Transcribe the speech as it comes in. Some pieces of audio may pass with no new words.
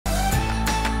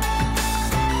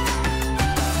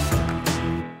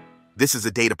This is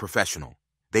a data professional.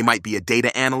 They might be a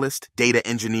data analyst, data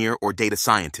engineer, or data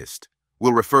scientist.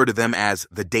 We'll refer to them as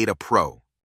the data pro.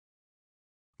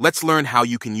 Let's learn how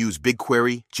you can use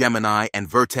BigQuery, Gemini, and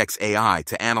Vertex AI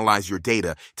to analyze your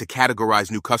data to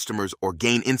categorize new customers or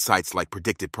gain insights like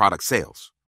predicted product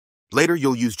sales. Later,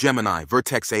 you'll use Gemini,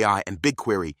 Vertex AI, and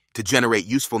BigQuery to generate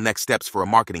useful next steps for a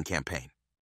marketing campaign.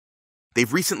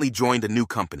 They've recently joined a new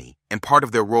company, and part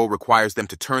of their role requires them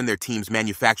to turn their team's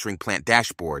manufacturing plant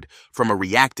dashboard from a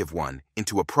reactive one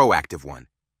into a proactive one,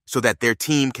 so that their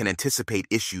team can anticipate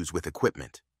issues with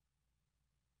equipment.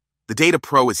 The Data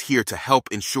Pro is here to help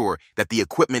ensure that the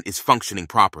equipment is functioning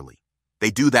properly.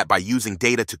 They do that by using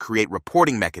data to create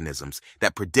reporting mechanisms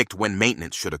that predict when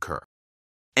maintenance should occur.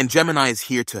 And Gemini is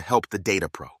here to help the Data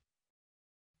Pro.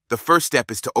 The first step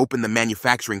is to open the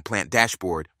manufacturing plant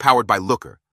dashboard powered by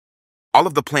Looker. All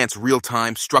of the plant's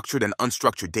real-time, structured and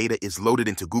unstructured data is loaded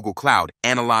into Google Cloud,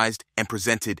 analyzed, and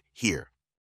presented here.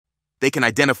 They can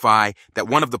identify that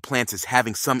one of the plants is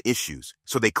having some issues,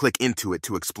 so they click into it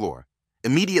to explore.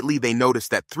 Immediately, they notice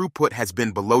that throughput has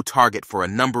been below target for a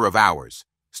number of hours,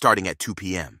 starting at 2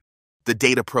 p.m. The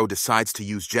Data Pro decides to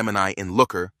use Gemini in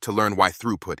Looker to learn why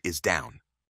throughput is down.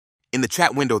 In the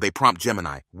chat window, they prompt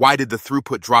Gemini, "Why did the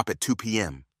throughput drop at 2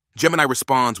 p.m.?" Gemini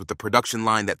responds with the production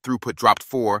line that throughput dropped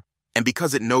for, and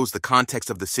because it knows the context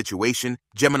of the situation,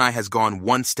 Gemini has gone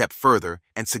one step further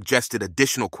and suggested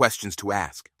additional questions to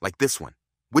ask, like this one.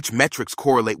 Which metrics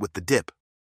correlate with the dip?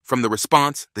 From the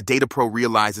response, the Data Pro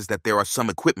realizes that there are some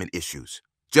equipment issues.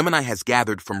 Gemini has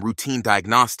gathered from routine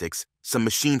diagnostics some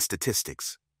machine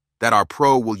statistics that our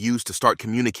pro will use to start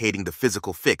communicating the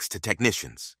physical fix to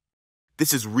technicians.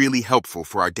 This is really helpful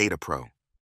for our Data Pro.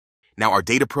 Now our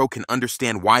Data Pro can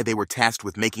understand why they were tasked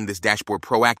with making this dashboard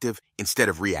proactive instead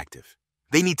of reactive.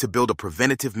 They need to build a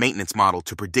preventative maintenance model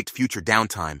to predict future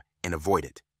downtime and avoid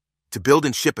it. To build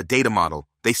and ship a data model,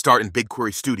 they start in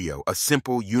BigQuery Studio, a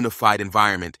simple, unified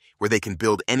environment where they can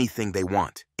build anything they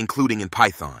want, including in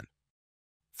Python.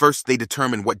 First, they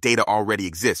determine what data already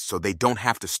exists so they don't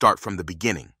have to start from the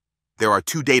beginning. There are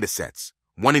two data sets,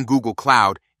 one in Google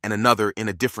Cloud and another in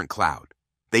a different cloud.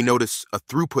 They notice a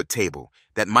throughput table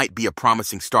that might be a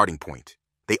promising starting point.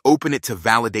 They open it to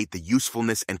validate the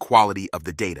usefulness and quality of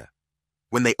the data.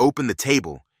 When they open the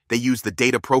table, they use the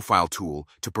Data Profile tool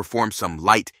to perform some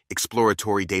light,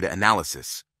 exploratory data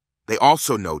analysis. They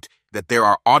also note that there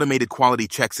are automated quality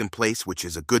checks in place, which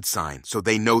is a good sign, so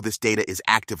they know this data is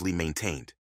actively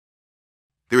maintained.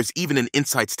 There is even an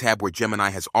Insights tab where Gemini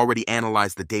has already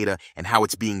analyzed the data and how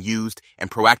it's being used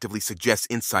and proactively suggests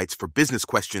insights for business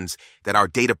questions that our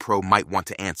Data Pro might want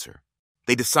to answer.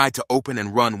 They decide to open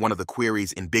and run one of the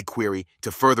queries in BigQuery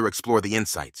to further explore the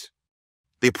insights.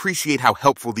 They appreciate how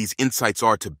helpful these insights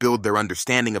are to build their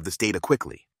understanding of this data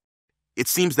quickly. It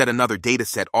seems that another data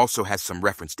set also has some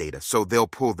reference data, so they'll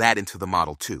pull that into the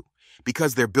model too.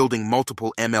 Because they're building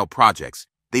multiple ML projects,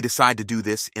 they decide to do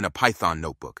this in a Python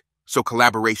notebook, so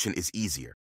collaboration is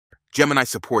easier. Gemini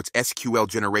supports SQL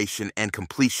generation and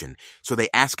completion, so they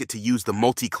ask it to use the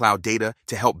multi-cloud data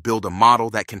to help build a model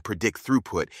that can predict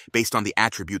throughput based on the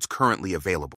attributes currently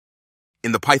available.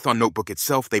 In the Python notebook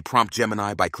itself, they prompt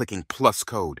Gemini by clicking plus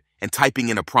code and typing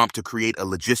in a prompt to create a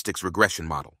logistics regression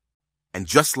model. And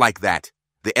just like that,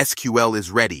 the SQL is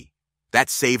ready. That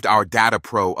saved our Data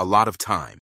Pro a lot of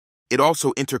time. It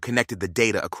also interconnected the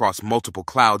data across multiple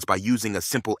clouds by using a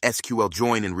simple SQL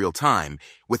join in real time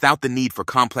without the need for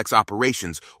complex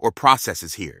operations or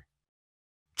processes here.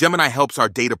 Gemini helps our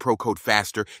Data Pro code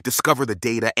faster, discover the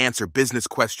data, answer business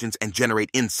questions, and generate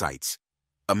insights.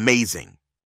 Amazing.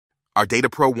 Our Data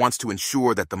Pro wants to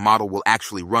ensure that the model will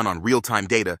actually run on real-time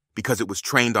data because it was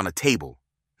trained on a table,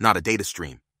 not a data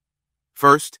stream.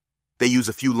 First, they use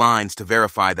a few lines to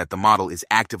verify that the model is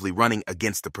actively running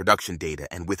against the production data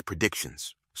and with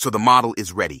predictions. So the model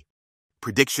is ready.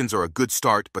 Predictions are a good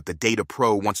start, but the Data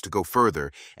Pro wants to go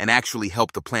further and actually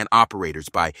help the plant operators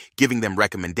by giving them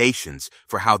recommendations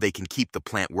for how they can keep the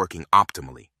plant working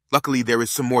optimally. Luckily, there is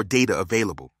some more data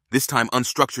available, this time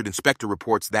unstructured inspector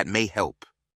reports that may help.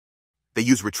 They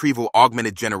use retrieval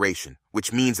augmented generation,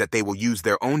 which means that they will use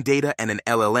their own data and an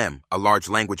LLM, a large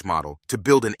language model, to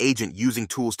build an agent using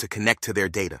tools to connect to their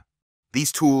data.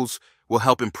 These tools will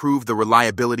help improve the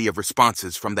reliability of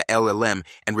responses from the LLM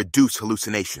and reduce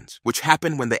hallucinations, which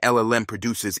happen when the LLM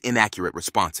produces inaccurate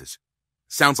responses.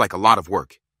 Sounds like a lot of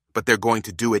work, but they're going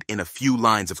to do it in a few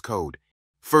lines of code.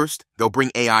 First, they'll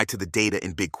bring AI to the data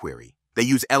in BigQuery. They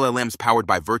use LLMs powered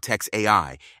by Vertex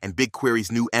AI and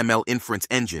BigQuery's new ML inference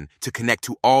engine to connect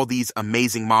to all these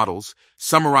amazing models,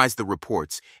 summarize the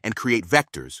reports, and create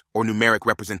vectors or numeric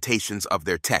representations of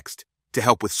their text to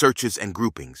help with searches and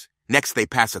groupings. Next, they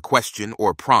pass a question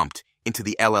or prompt into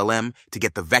the LLM to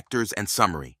get the vectors and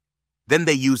summary. Then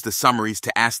they use the summaries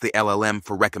to ask the LLM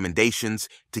for recommendations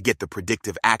to get the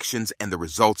predictive actions, and the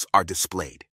results are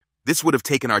displayed. This would have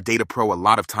taken our data pro a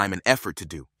lot of time and effort to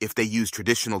do if they used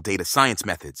traditional data science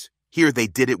methods. Here they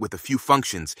did it with a few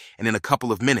functions and in a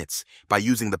couple of minutes by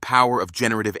using the power of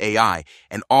generative AI,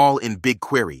 and all in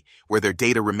BigQuery where their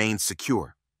data remains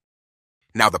secure.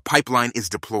 Now the pipeline is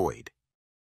deployed.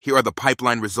 Here are the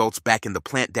pipeline results back in the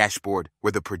plant dashboard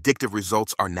where the predictive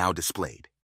results are now displayed.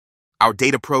 Our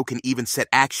data pro can even set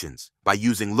actions by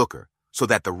using Looker so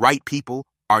that the right people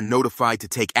are notified to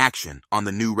take action on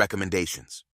the new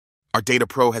recommendations. Our data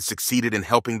pro has succeeded in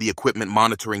helping the equipment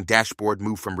monitoring dashboard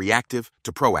move from reactive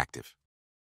to proactive.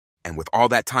 And with all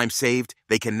that time saved,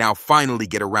 they can now finally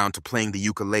get around to playing the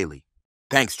ukulele.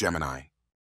 Thanks, Gemini.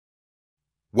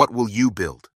 What will you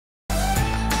build?